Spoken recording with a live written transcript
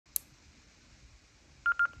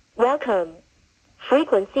Welcome.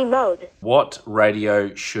 Frequency mode. What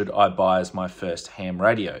radio should I buy as my first ham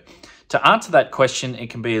radio? To answer that question, it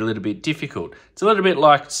can be a little bit difficult. It's a little bit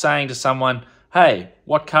like saying to someone, hey,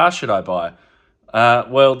 what car should I buy?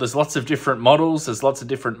 Well, there's lots of different models, there's lots of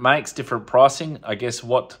different makes, different pricing. I guess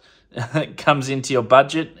what comes into your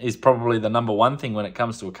budget is probably the number one thing when it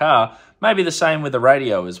comes to a car. Maybe the same with a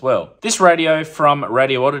radio as well. This radio from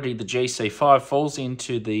Radioddity, the GC-5, falls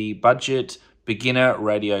into the budget beginner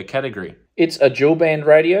radio category. It's a dual band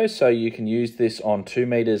radio, so you can use this on 2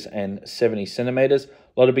 meters and 70 centimeters.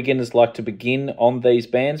 A lot of beginners like to begin on these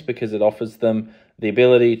bands because it offers them the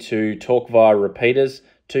ability to talk via repeaters.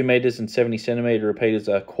 2 meters and 70 centimeter repeaters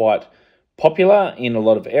are quite popular in a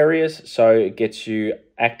lot of areas, so it gets you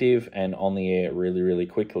active and on the air really, really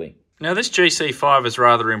quickly. Now this GC5 has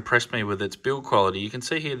rather impressed me with its build quality. You can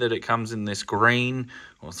see here that it comes in this green,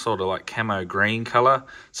 or sort of like camo green colour.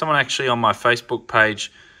 Someone actually on my Facebook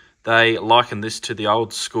page, they liken this to the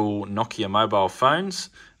old school Nokia mobile phones,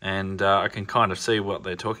 and I can kind of see what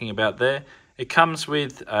they're talking about there. It comes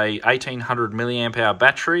with a 1800 milliamp hour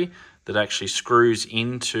battery that actually screws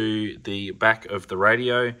into the back of the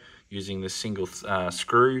radio using this single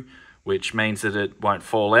screw, which means that it won't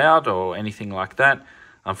fall out or anything like that.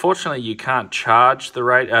 Unfortunately, you can't charge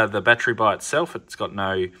the battery by itself. It's got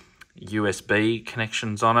no USB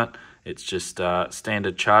connections on it. It's just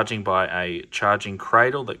standard charging by a charging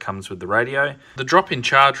cradle that comes with the radio. The drop-in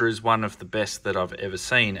charger is one of the best that I've ever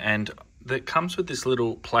seen, and that comes with this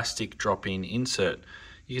little plastic drop-in insert.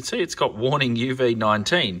 You can see it's got warning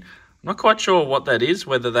UV-19. I'm not quite sure what that is,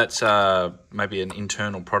 whether that's maybe an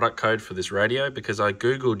internal product code for this radio, because I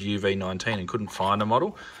googled UV-19 and couldn't find a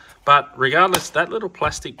model. But regardless, that little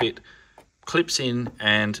plastic bit clips in,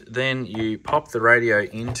 and then you pop the radio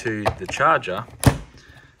into the charger,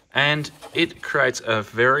 and it creates a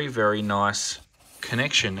very, very nice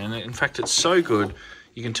connection. And in fact, it's so good,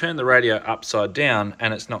 you can turn the radio upside down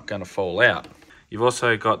and it's not going to fall out. You've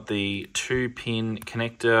also got the 2-pin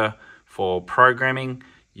connector for programming.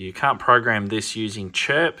 You can't program this using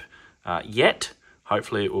Chirp yet.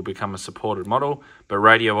 Hopefully it will become a supported model, but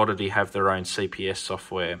Radioddity have their own CPS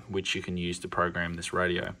software which you can use to program this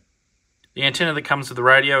radio. The antenna that comes with the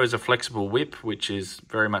radio is a flexible whip, which is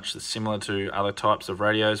very much similar to other types of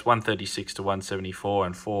radios. 136 to 174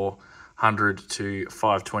 and 400 to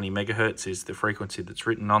 520 megahertz is the frequency that's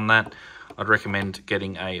written on that. I'd recommend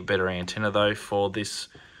getting a better antenna though for this,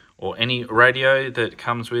 or any radio that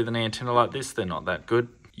comes with an antenna like this. They're not that good.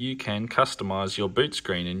 You can customize your boot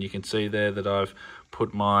screen, and you can see there that I've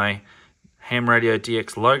put my Ham Radio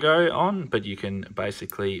DX logo on, but you can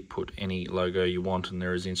basically put any logo you want, and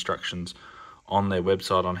there is instructions on their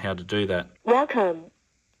website on how to do that. Welcome.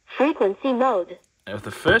 Frequency mode. Now,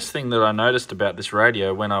 the first thing that I noticed about this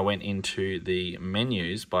radio when I went into the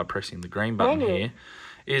menus by pressing the green button here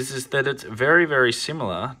is that it's very, very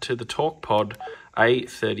similar to the TalkPod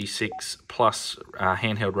A36 Plus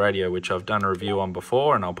handheld radio, which I've done a review on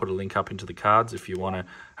before, and I'll put a link up into the cards if you want to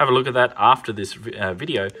have a look at that after this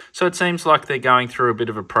video. So it seems like they're going through a bit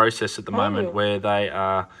of a process at the moment where they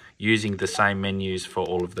are using the same menus for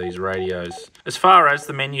all of these radios. As far as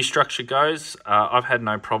the menu structure goes, I've had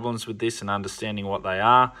no problems with this and understanding what they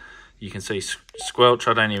are. You can see squelch,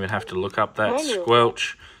 I don't even have to look up that.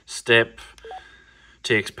 Squelch, step,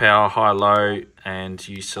 TX power, high, low, and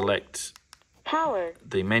you select power,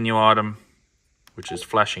 the menu item, which is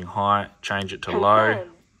flashing high, change it to low,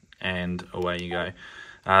 and away you go.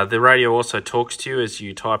 The radio also talks to you as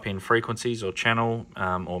you type in frequencies or channel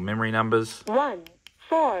or memory numbers. 1,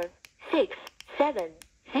 4, 6, 7,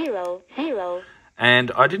 0, 0.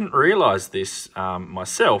 And I didn't realise this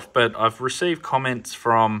myself, but I've received comments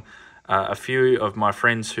from a few of my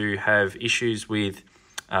friends who have issues with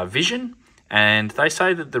vision. And they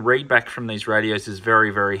say that the readback from these radios is very,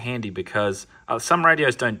 very handy because some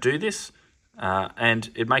radios don't do this, and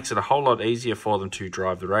it makes it a whole lot easier for them to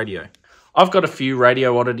drive the radio. I've got a few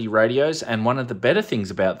Radioddity radios, and one of the better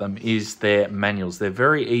things about them is their manuals. They're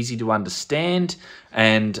very easy to understand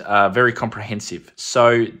and very comprehensive.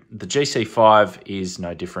 So the GC5 is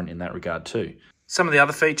no different in that regard too. Some of the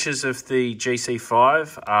other features of the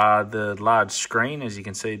GC5 are the large screen. As you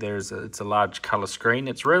can see, it's a large colour screen.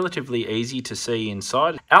 It's relatively easy to see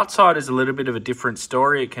inside. Outside is a little bit of a different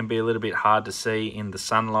story. It can be a little bit hard to see in the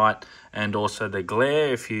sunlight and also the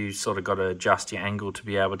glare if you sort of got to adjust your angle to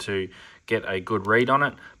be able to get a good read on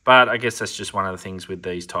it. But I guess that's just one of the things with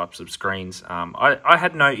these types of screens. I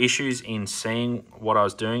had no issues in seeing what I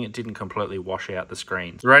was doing. It didn't completely wash out the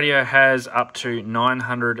screen. The radio has up to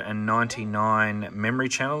 999 memory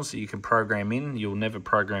channels that you can program in. You'll never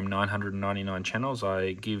program 999 channels.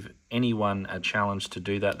 I give anyone a challenge to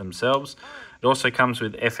do that themselves. It also comes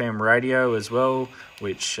with FM radio as well,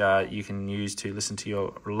 which you can use to listen to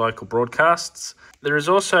your local broadcasts. There is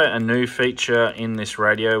also a new feature in this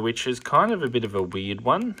radio, which is kind of a bit of a weird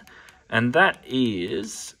one, and that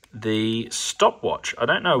is the stopwatch. I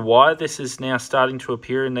don't know why this is now starting to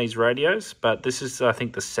appear in these radios, but this is, I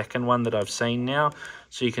think, the second one that I've seen now.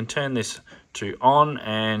 So you can turn this to on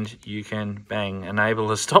and you can, bang,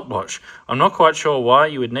 enable a stopwatch. I'm not quite sure why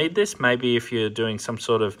you would need this. Maybe if you're doing some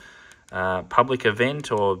sort of public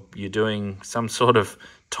event or you're doing some sort of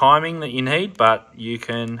timing that you need, but you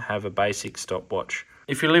can have a basic stopwatch.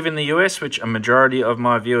 If you live in the US, which a majority of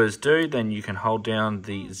my viewers do, then you can hold down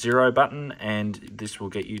the 0 button and this will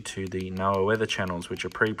get you to the NOAA weather channels, which are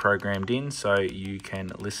pre-programmed in, so you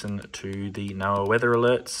can listen to the NOAA weather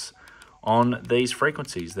alerts on these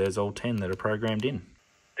frequencies. There's all 10 that are programmed in.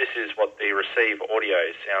 This is what the receive audio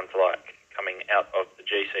sounds like coming out of the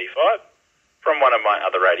GC-5 from one of my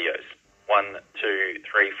other radios. 1, 2,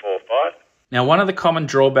 3, 4, 5. Now, one of the common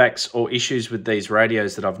drawbacks or issues with these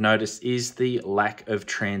radios that I've noticed is the lack of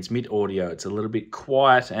transmit audio. It's a little bit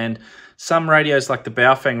quiet, and some radios like the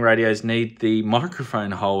Baofeng radios need the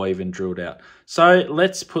microphone hole even drilled out. So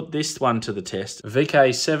let's put this one to the test.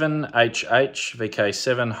 VK7HH,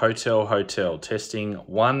 VK7 Hotel Hotel, testing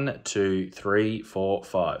 1, 2, 3, 4,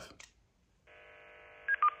 5.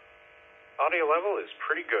 Audio level is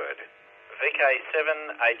pretty good.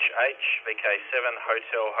 VK7HH, VK7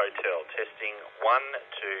 Hotel Hotel, testing 1,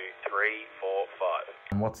 2, 3, 4, 5.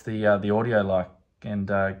 And what's the audio like? And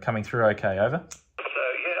coming through okay, over? So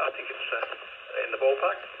yeah, I think it's in the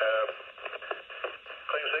ballpark.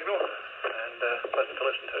 Clean signal and pleasant to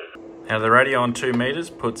listen to. Now the radio on 2 meters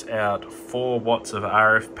puts out 4 watts of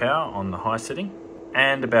RF power on the high setting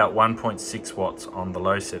and about 1.6 watts on the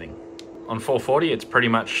low setting. On 440 it's pretty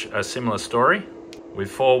much a similar story, with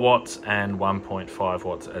 4 watts and 1.5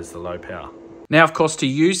 watts as the low power. Now, of course, to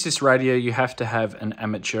use this radio, you have to have an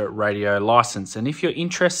amateur radio license. And if you're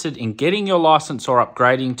interested in getting your license or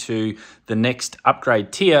upgrading to the next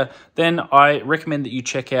upgrade tier, then I recommend that you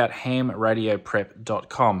check out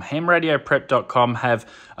hamradioprep.com. Hamradioprep.com have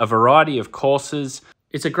a variety of courses.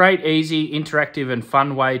 It's a great, easy, interactive and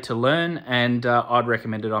fun way to learn, and I'd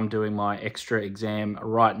recommend it. I'm doing my extra exam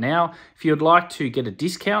right now. If you'd like to get a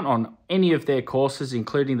discount on any of their courses,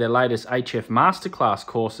 including their latest HF Masterclass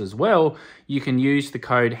course as well, you can use the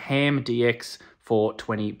code HAMDX for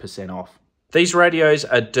 20% off. These radios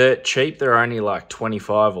are dirt cheap. They're only like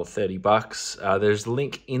 25 or 30 bucks. There's a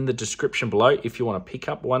link in the description below if you want to pick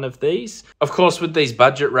up one of these. Of course, with these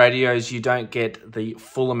budget radios, you don't get the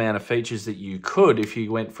full amount of features that you could if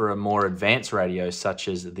you went for a more advanced radio, such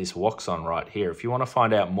as this Woxon right here. If you want to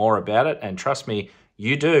find out more about it, and trust me,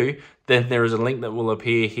 you do, then there is a link that will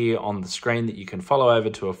appear here on the screen that you can follow over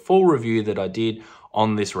to a full review that I did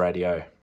on this radio.